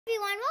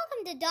everyone,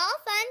 welcome to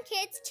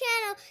DollFunKids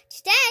channel.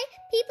 Today,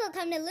 people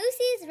come to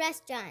Lucy's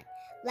restaurant.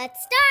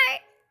 Let's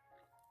start.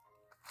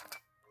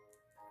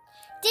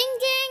 Ding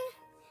ding.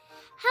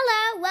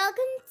 Hello,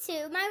 welcome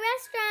to my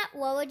restaurant.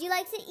 What would you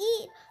like to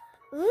eat?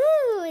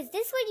 Ooh, is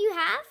this what you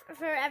have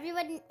for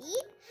everyone to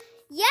eat?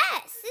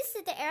 Yes, this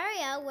is the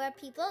area where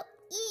people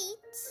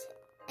eat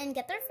and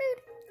get their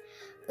food.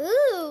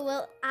 Ooh,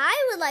 well, I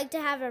would like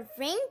to have a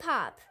ring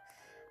pop.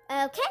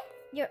 Okay,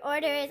 your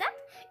order is up.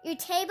 Your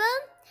table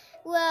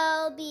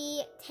will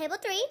be table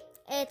 3.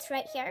 It's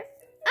right here.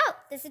 Oh,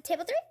 this is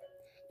table 3?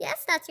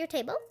 Yes, that's your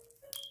table.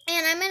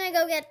 And I'm going to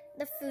go get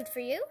the food for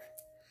you.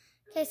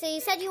 Okay, so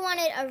you said you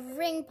wanted a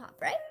ring pop,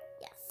 right?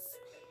 Yes.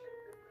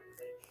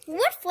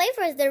 What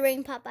flavor is the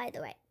ring pop, by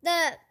the way?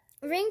 The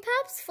ring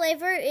pop's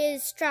flavor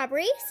is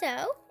strawberry,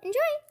 so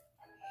enjoy.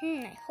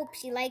 I hope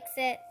she likes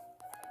it.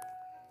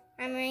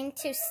 I'm going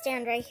to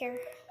stand right here.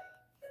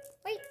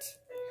 Wait.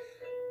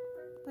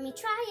 Let me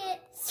try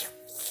it.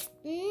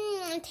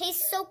 It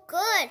tastes so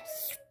good.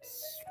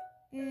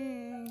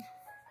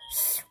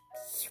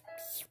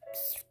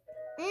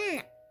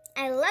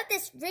 I love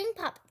this ring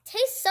pop. It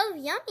tastes so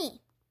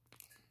yummy.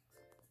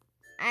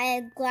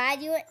 I'm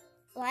glad you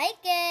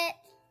like it.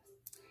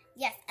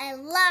 Yes, I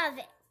love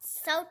it.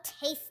 It's so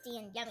tasty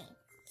and yummy.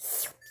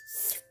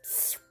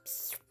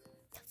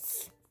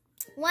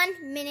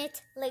 1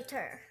 minute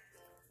later.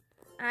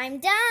 I'm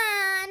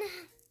done.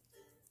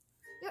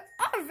 You're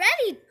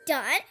already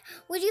done?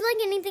 Would you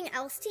like anything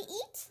else to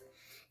eat?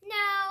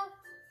 No.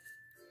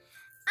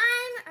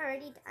 I'm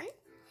already done.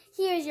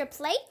 Here's your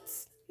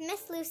plates,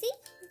 Miss Lucy.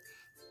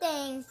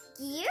 Thank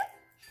you.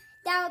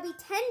 That will be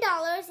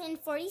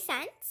 $10.40.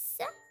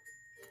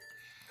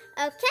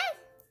 Okay,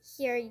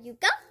 here you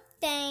go.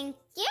 Thank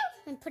you.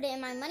 And put it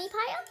in my money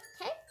pile,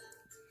 okay?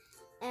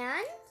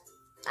 And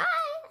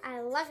bye.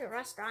 I love your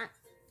restaurant.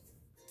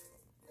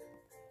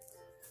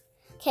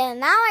 Okay,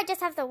 now I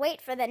just have to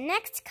wait for the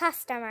next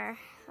customer.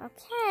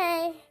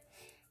 Okay.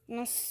 I'm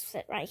going to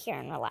sit right here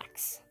and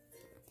relax.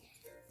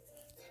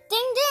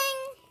 Ding,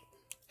 ding.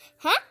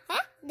 Huh?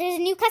 There's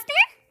a new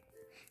customer?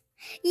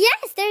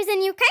 Yes, there's a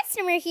new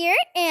customer here,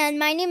 and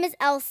my name is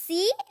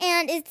Elsie,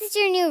 and is this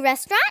your new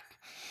restaurant?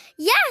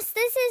 Yes,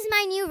 this is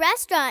my new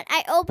restaurant.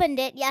 I opened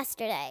it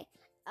yesterday.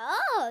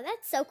 Oh,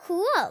 that's so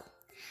cool.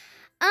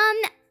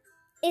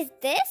 Is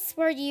this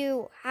where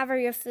you have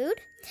your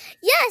food?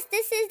 Yes,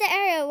 this is the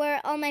area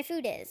where all my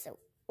food is.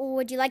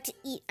 Would you like to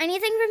eat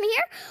anything from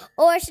here?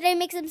 Or should I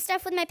make some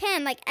stuff with my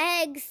pan, like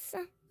eggs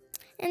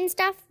and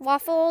stuff,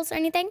 waffles or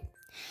anything?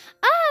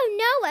 Oh,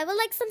 no, I would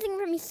like something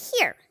from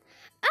here.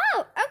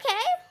 Oh,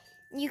 okay.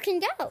 You can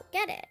go.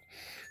 Get it.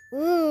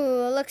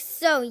 Ooh, it looks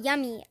so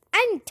yummy.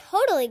 I'm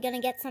totally going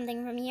to get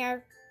something from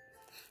here.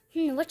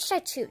 What should I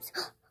choose?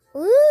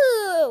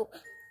 Ooh,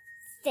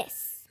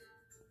 this.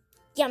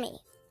 Yummy.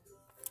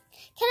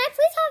 Can I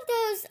please have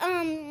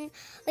those,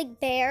 like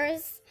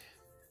bears?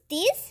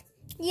 These?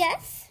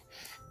 Yes.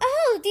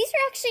 Oh, these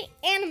are actually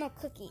animal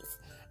cookies.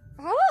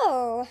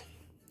 Oh,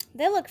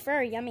 they look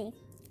very yummy.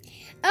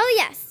 Oh,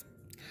 yes.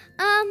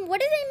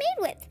 What are they made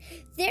with?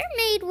 They're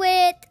made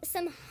with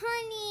some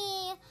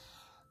honey,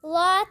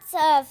 lots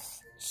of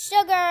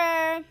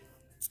sugar,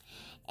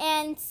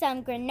 and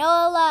some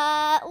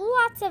granola,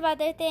 lots of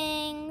other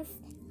things.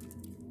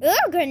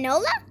 Ooh,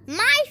 granola?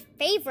 My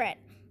favorite.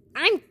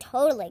 I'm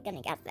totally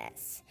gonna get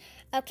this.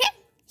 Okay,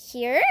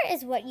 here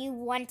is what you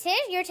wanted.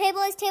 Your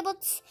table is table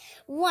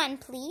 1,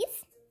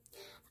 please.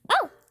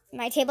 Oh,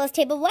 my table is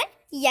table 1?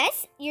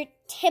 Yes, your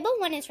table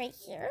 1 is right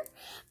here.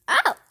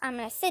 Oh, I'm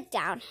gonna sit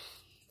down.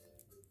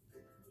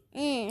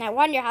 I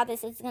wonder how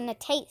this is gonna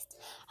taste.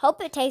 Hope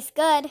it tastes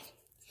good.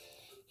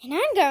 And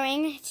I'm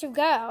going to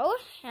go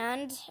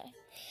and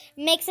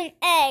make some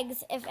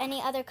eggs if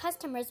any other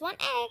customers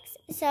want eggs.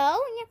 So,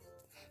 yeah.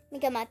 Let me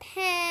get my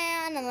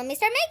pan and let me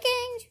start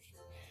making.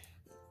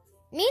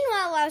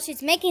 Meanwhile, while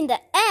she's making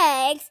the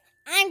eggs,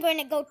 I'm going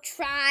to go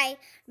try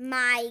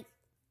my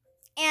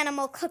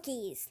animal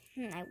cookies.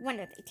 I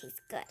wonder if they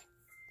taste good.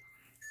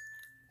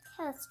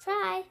 Okay, let's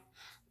try.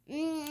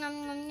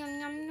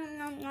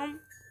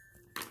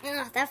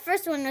 That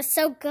first one was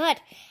so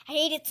good. I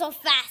ate it so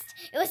fast.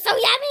 It was so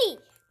yummy.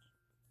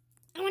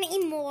 I want to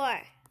eat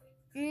more.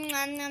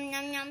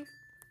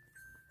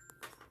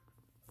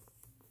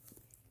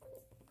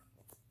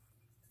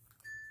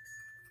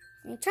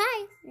 Let me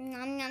try.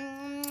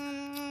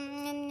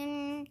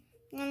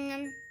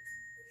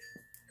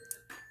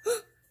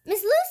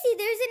 Miss Lucy,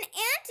 there's an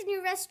ant in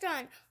your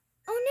restaurant.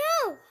 Oh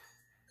no.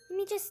 Let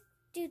me just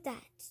do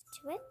that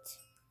to it.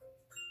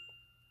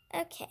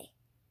 Okay.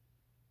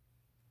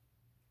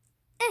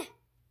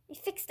 We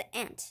fixed the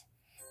ant.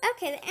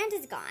 Okay, the ant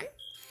is gone,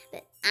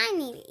 but I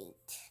need to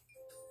eat.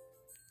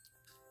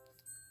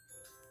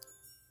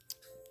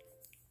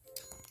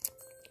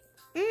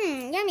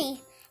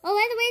 Yummy. Oh,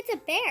 by the way, it's a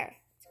bear.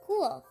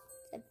 Cool.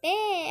 It's a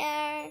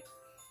bear.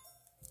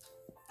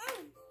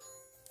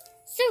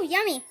 So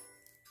yummy.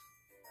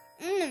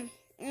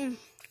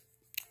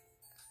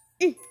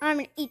 I'm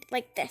gonna eat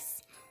like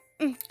this.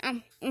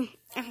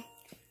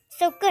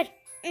 So good.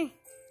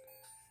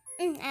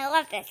 I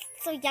love this.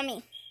 It's so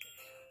yummy.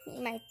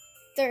 My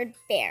third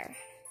bear.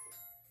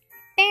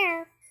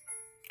 Bear.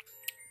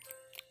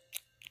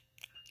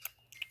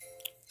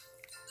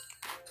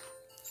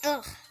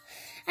 Ugh,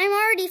 I'm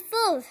already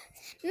full.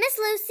 Miss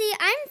Lucy,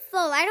 I'm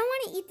full. I don't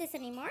want to eat this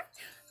anymore.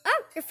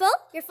 Oh, you're full?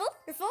 You're full?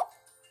 You're full?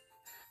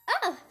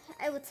 Oh,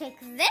 I will take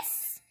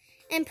this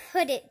and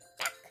put it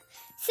back.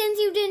 Since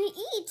you didn't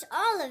eat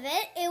all of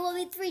it, it will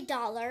be $3.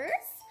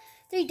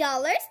 $3?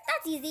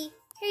 That's easy.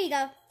 Here you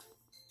go.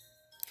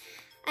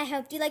 I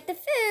hope you like the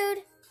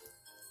food.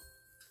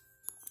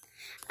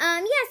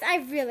 Yes, I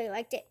really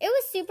liked it. It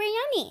was super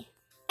yummy.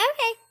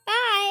 Okay,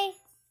 bye.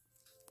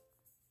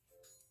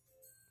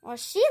 Well,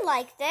 she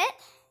liked it.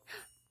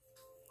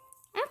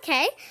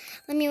 Okay,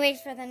 let me wait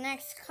for the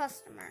next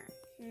customer.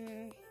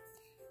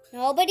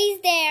 Nobody's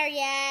there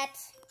yet.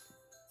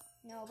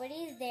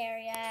 Nobody's there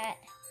yet.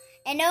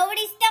 And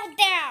nobody's still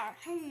there.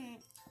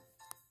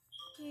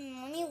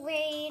 Let me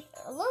wait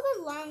a little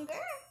bit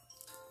longer.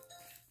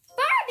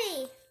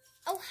 Barbie!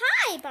 Oh,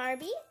 hi,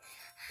 Barbie.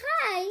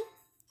 Hi.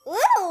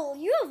 Ooh,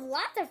 you have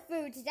lots of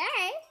food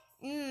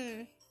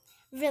today.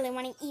 Really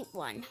want to eat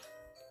one.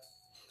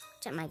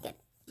 Which I might get.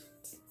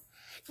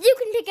 You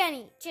can pick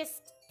any.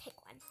 Just pick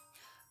one.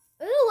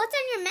 Ooh, what's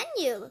on your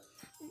menu?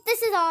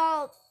 This is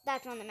all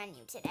that's on the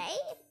menu today.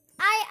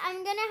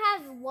 I'm going to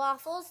have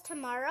waffles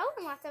tomorrow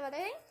and lots of other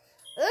things.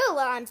 Ooh,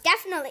 well, I'm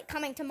definitely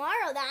coming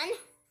tomorrow then.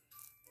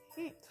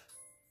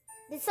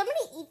 Did somebody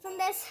eat from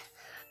this?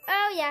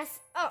 Oh, yes.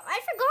 Oh, I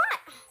forgot.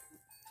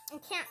 I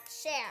can't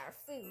share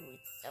food,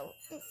 so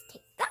let's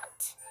take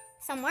that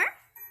somewhere.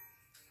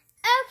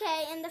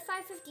 Okay, and the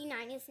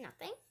 $5.59 is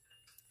nothing.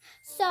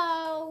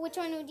 So, which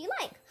one would you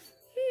like?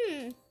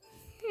 I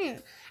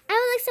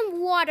would like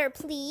some water,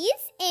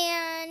 please,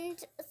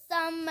 and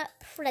some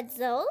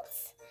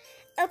pretzels.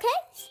 Okay,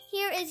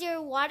 here is your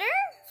water.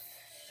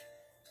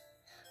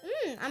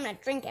 I'm gonna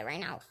drink it right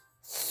now.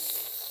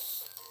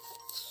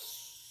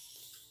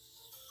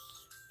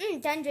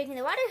 Done drinking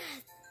the water.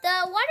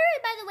 The water,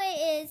 by the way,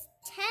 is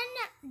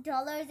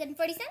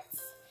 $10.40.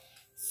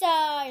 So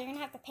you're gonna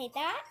have to pay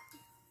that.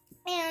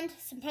 And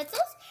some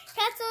pretzels.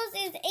 Pretzels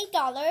is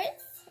 $8.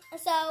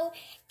 So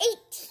 18.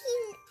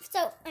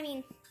 So I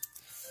mean,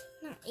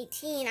 not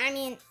 18. I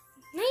mean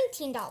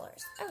 $19.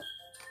 Oh,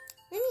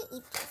 let me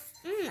eat this.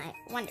 I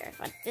wonder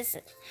what this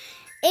is.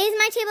 Is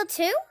my table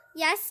 2?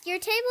 Yes, your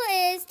table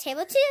is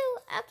table 2.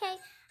 Okay.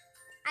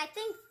 I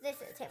think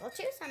this is table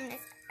 2, so I'm gonna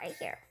sit right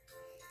here.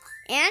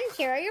 And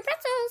here are your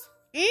pretzels.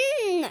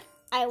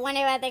 I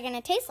wonder what they're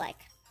gonna taste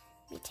like.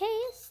 We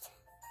taste.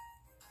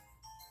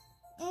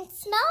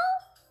 Smell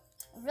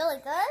really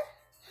good.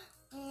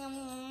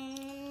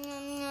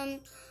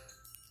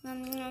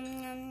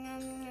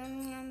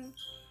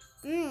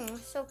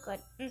 So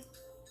good.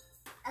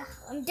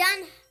 I'm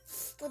done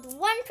with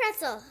one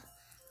pretzel.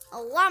 A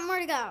lot more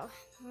to go.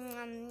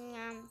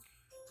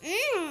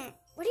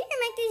 What do you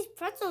make these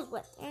pretzels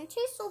with? They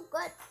taste so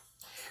good.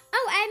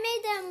 Oh, I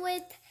made them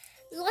with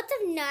lots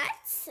of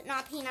nuts,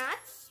 not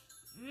peanuts.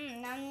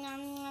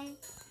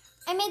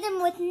 I made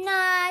them with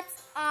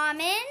nuts,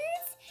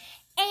 almonds,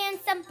 and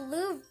some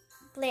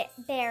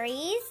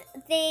blueberries.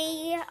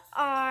 They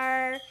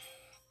are,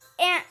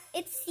 and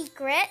it's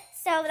secret,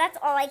 so that's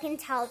all I can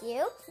tell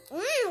you.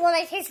 Well,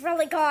 they taste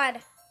really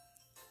good.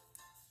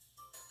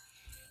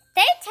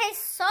 They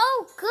taste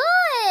so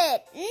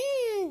good.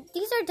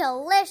 These are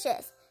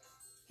delicious.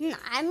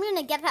 I'm going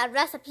to get that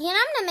recipe and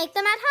I'm going to make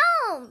them at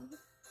home.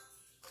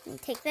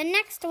 And take the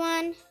next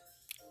one.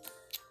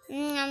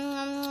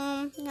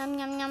 Yum, yum,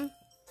 yum, yum.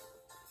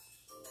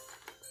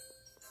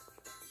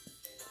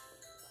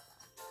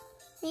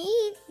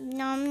 Eat.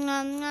 Nom,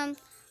 nom, nom.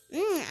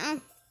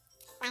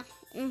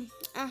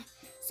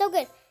 So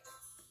good.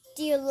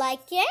 Do you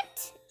like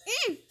it?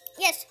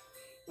 Yes.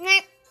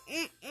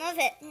 Love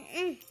it.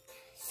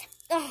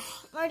 I'm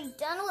already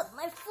done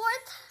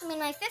with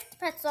my fifth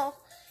pretzel.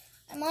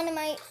 I'm on to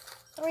my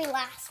 3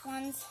 last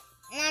ones.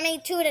 And I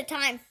need 2 at a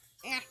time.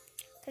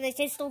 Because they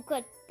taste so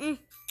good. I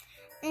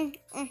think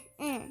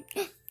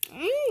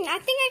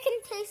I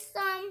can taste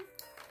some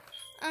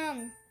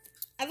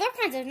other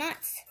kinds of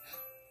nuts.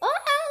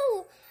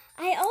 Oh,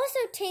 I also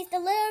taste a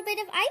little bit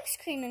of ice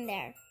cream in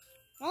there.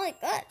 Really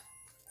good.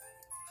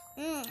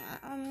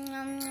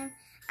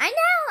 I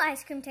know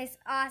ice cream tastes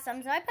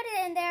awesome, so I put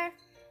it in there.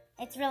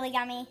 It's really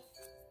yummy.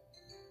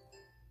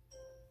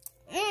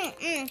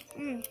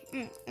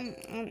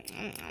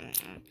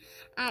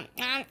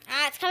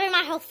 It's covering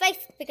my whole face,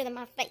 bigger than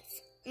my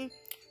face.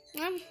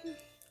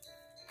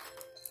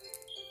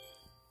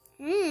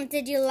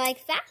 Did you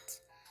like that?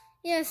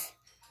 Yes,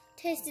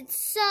 tasted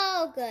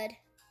so good.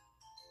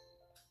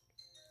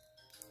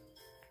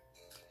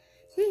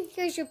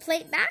 Here's your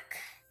plate back.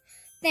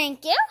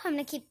 Thank you. I'm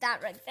gonna keep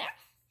that right there.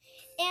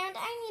 And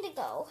I need to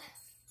go.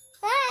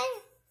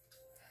 Bye.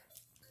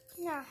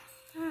 No.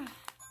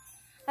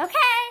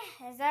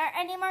 Okay, is there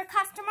any more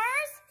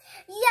customers?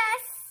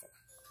 Yes.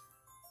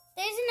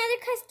 There's another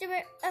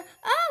customer.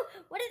 Oh,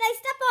 what did I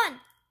step on?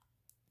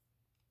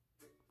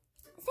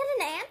 Is that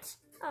an ant?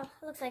 Oh,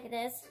 it looks like it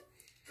is.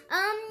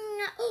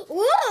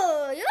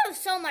 Ooh, you have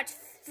so much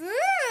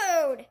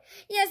food.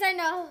 Yes, I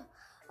know.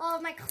 All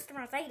of my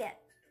customers ate it.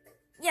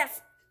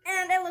 Yes,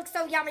 and it looks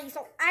so yummy,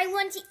 so I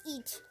want to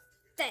eat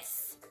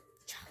this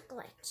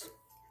chocolate.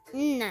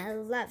 I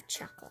love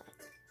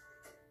chocolate.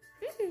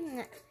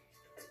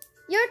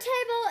 Your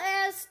table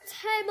is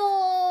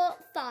table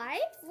 5.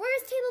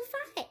 Where's table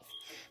 5?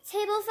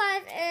 Table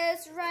 5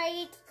 is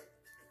right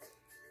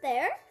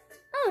there.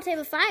 Oh,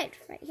 table 5,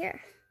 right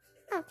here.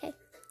 Okay.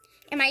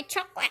 And my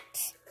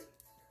chocolate.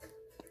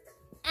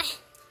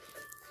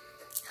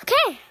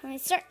 Okay, let me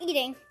start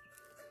eating.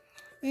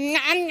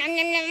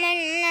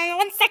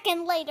 1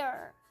 second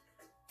later.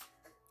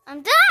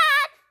 I'm done.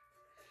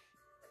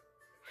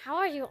 How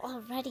are you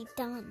already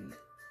done?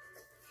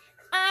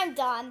 I'm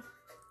done.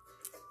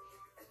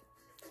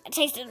 It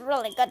tasted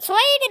really good, so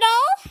I ate it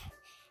all.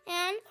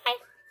 And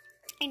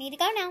I need to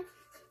go now.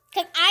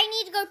 Because I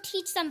need to go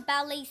teach some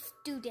ballet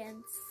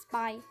students.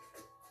 Bye.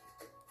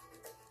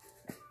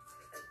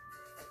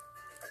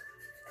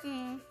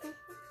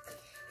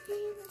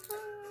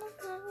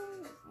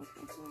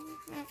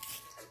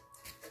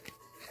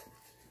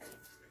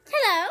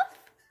 Hello.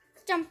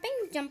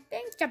 Jumping.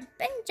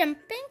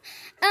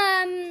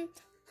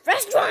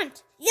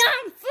 Restaurant.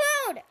 Yum,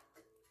 food.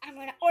 I'm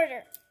going to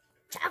order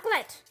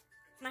chocolate.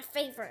 My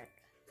favorite.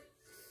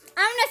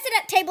 I'm going to sit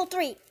at table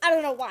 3. I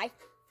don't know why.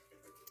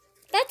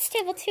 That's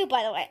table 2,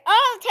 by the way.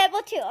 Oh,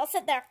 table 2. I'll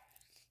sit there.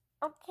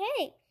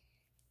 Okay.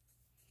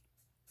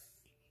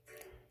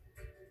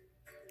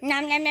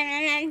 Nom, nom, nom,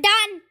 nom, nom.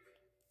 Done.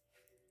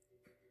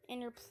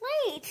 And your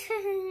plate.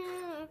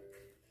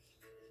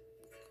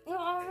 You're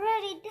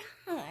already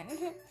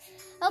done.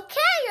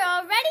 Okay, you're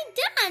already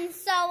done.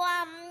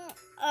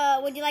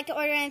 So, would you like to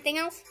order anything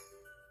else?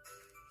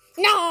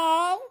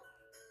 No.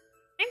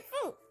 I'm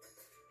full.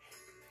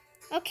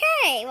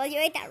 Okay, well, you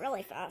ate that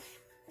really fast.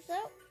 So,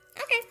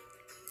 okay.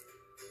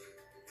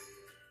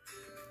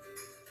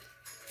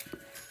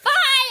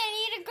 Bye! I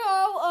need to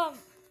go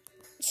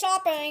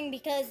shopping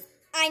because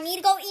I need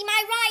to go eat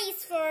my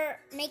rice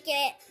make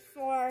it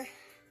for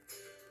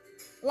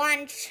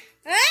lunch.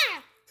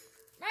 Ah!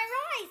 My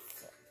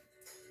rice!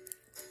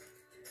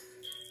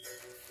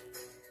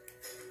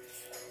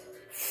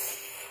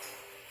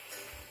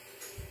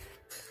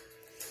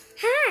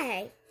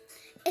 Hi,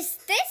 is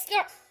this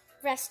your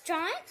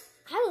restaurant?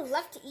 I would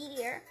love to eat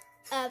here.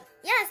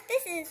 Yes,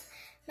 this is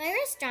my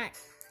restaurant.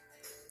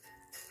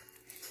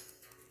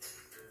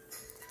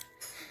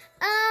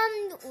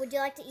 Would you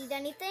like to eat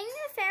anything,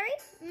 Fairy?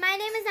 My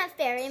name is not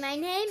Fairy. My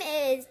name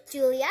is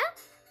Julia.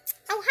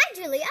 Oh, hi,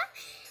 Julia.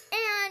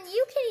 And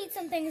you can eat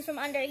some things from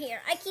under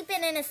here. I keep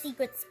it in a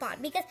secret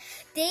spot because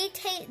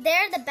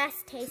they're the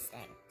best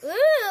tasting.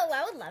 Ooh,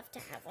 I would love to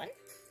have one.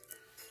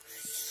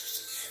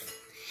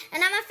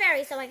 And I'm a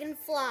fairy, so I can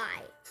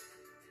fly.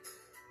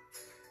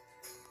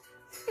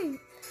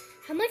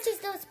 How much is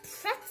those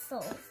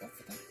pretzels?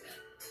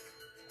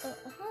 $100?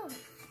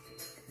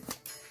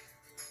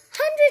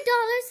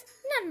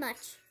 Not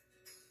much.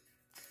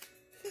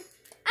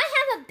 I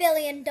have $1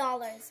 billion,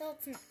 so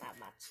it's not that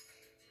much.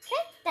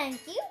 Okay,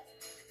 thank you.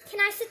 Can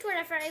I sit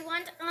wherever I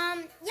want?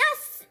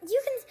 Yes,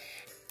 you can.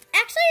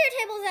 Actually, your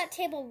table is at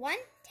table 1.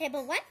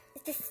 Table 1?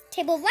 Is this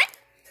table 1?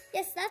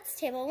 Yes, that's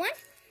table 1.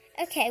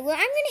 Okay, well, I'm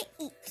going to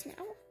eat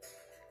now.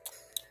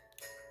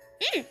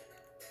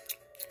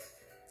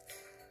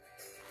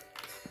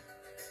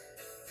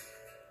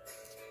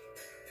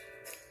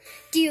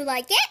 Do you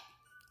like it?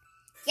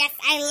 Yes,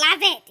 I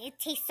love it. It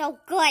tastes so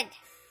good.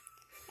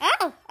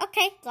 Oh,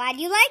 okay. Glad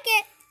you like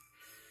it.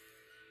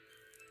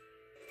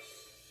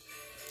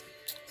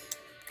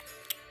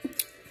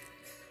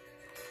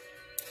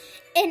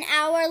 An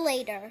hour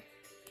later.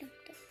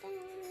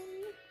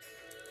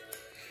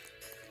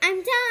 I'm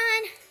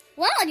done.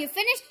 Well, you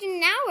finished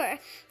in an hour.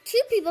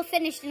 2 people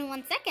finished in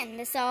 1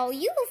 second, so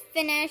you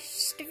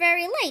finished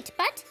very late,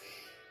 but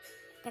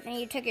then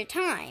you took your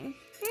time.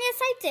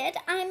 Yes, I did.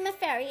 I'm a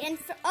fairy, and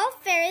all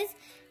fairies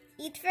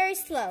eat very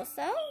slow,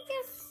 so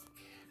yes.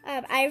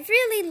 I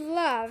really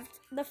loved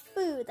the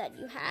food that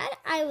you had.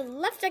 I would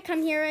love to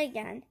come here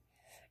again.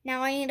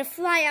 Now I need to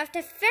fly off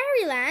to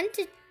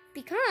Fairyland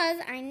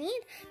because I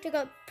need to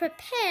go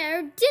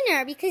prepare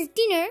dinner because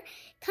dinner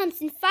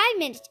comes in 5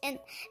 minutes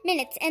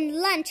and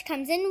lunch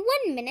comes in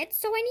 1 minute,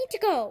 so I need to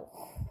go.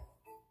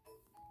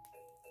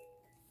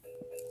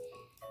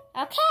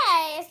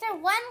 Okay, is there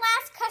one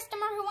last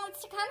customer who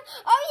wants to come?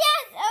 Oh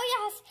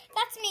yes,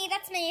 that's me.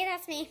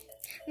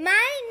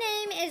 My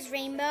name is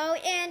Rainbow,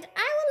 and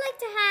I would like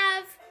to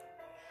have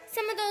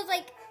some of those,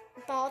 like,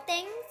 ball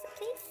things,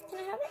 please. Can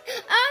I have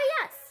it? Oh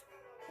yes,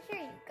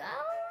 here you go.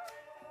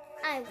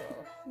 I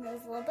will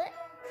move a little bit.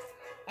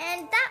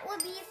 And that will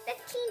be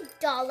 $15.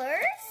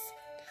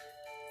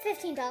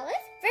 $15,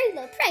 very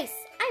low price.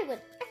 I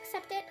would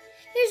accept it.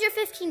 Here's your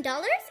 $15,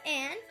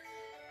 and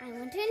I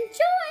want to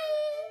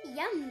enjoy.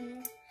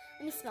 Yum.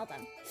 Let me smell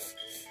them.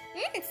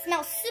 It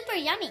smells super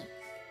yummy.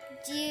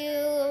 Do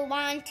you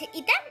want to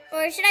eat them?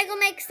 Or should I go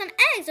make some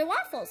eggs or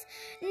waffles?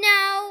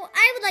 No,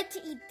 I would like to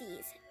eat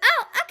these.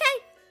 Oh,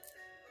 okay.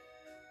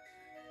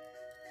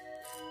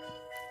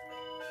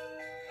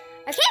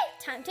 Okay,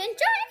 time to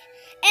enjoy.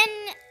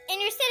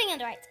 And you're sitting in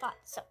the right spot.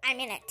 So I'm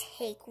gonna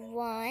take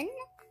one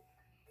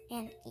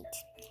and eat.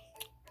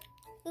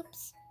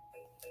 Oops.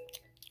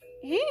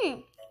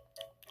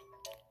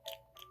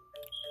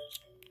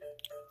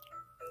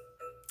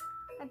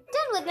 I'm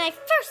done with my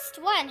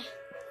first one.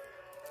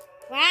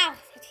 Wow,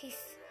 that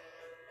tastes...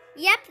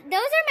 Yep, those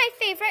are my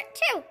favorite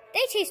too.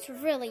 They taste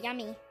really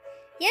yummy.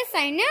 Yes,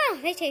 I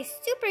know. They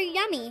taste super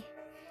yummy.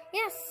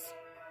 Yes.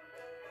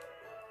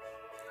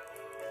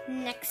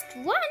 Next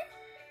one.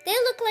 They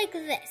look like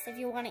this if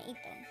you want to eat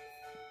them.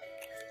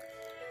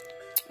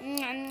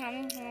 Nom,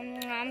 nom, nom,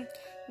 nom.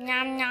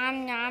 Nom,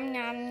 nom, nom,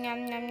 nom,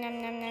 nom, nom,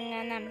 nom, nom, nom,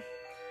 nom, nom.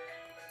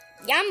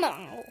 Yum.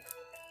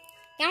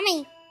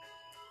 Yummy.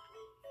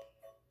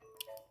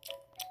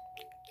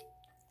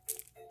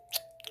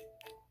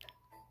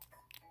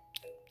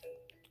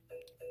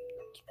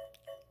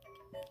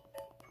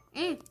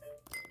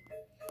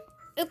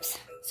 Oops,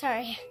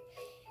 sorry.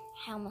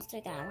 I almost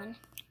threw that one.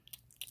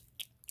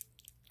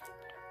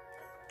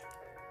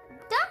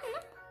 Done.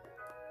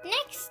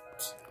 Next.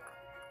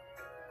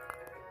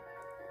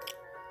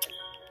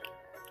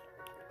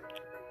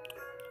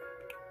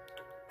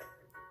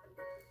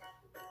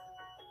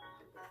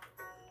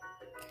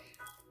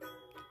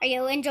 Are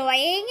you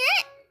enjoying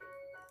it?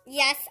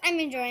 Yes, I'm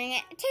enjoying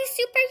it. It tastes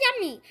super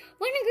yummy.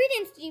 What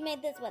ingredients did you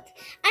make this with?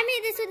 I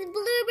made this with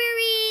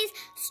blueberries,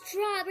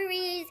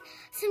 strawberries,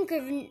 some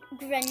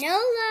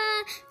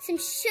granola, some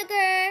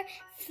sugar,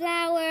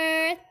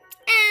 flour,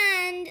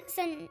 and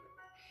some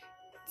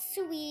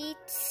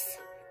sweets,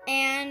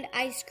 and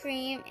ice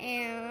cream,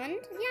 and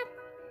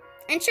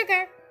and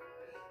sugar.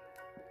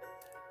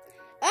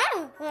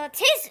 Oh, well, it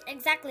tastes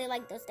exactly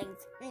like those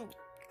things.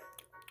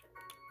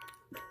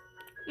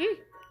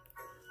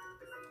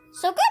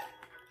 So good.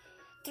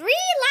 3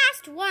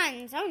 last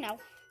ones. Oh no.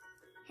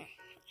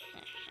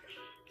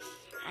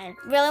 I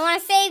really want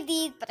to save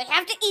these, but I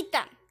have to eat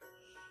them.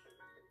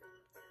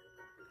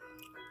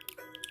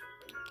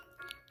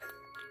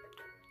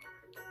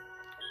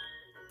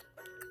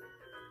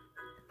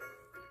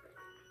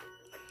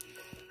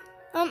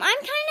 I'm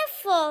kind of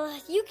full.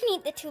 You can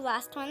eat the 2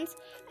 last ones.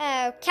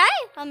 Okay,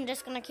 I'm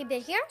just gonna keep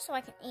it here so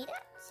I can eat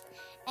it.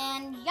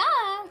 And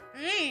yeah,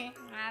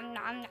 nom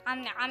nom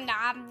nom nom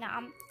nom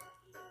nom.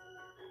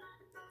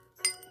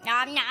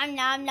 Nom nom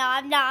nom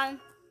nom nom.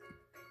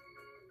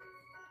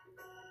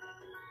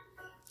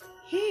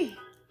 Okay,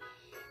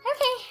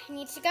 I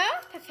need to go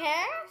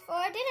prepare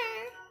for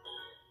dinner.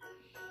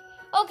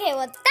 Okay,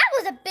 well that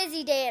was a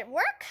busy day at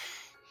work.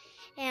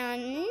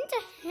 And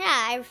yeah,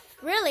 I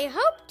really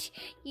hoped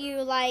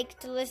you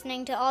liked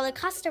listening to all the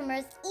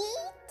customers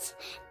eat.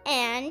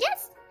 And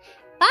yes,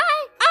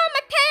 bye. Oh,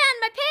 my pan,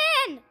 my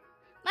pan,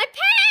 my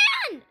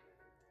pan.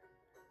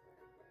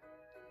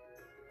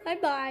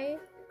 Bye-bye.